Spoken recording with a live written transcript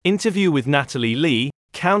Interview with Natalie Lee,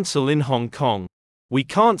 Counsel in Hong Kong. We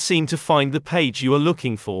can't seem to find the page you are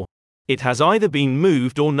looking for. It has either been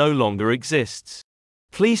moved or no longer exists.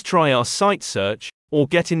 Please try our site search, or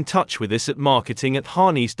get in touch with us at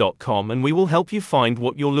marketing@harneys.com and we will help you find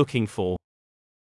what you're looking for.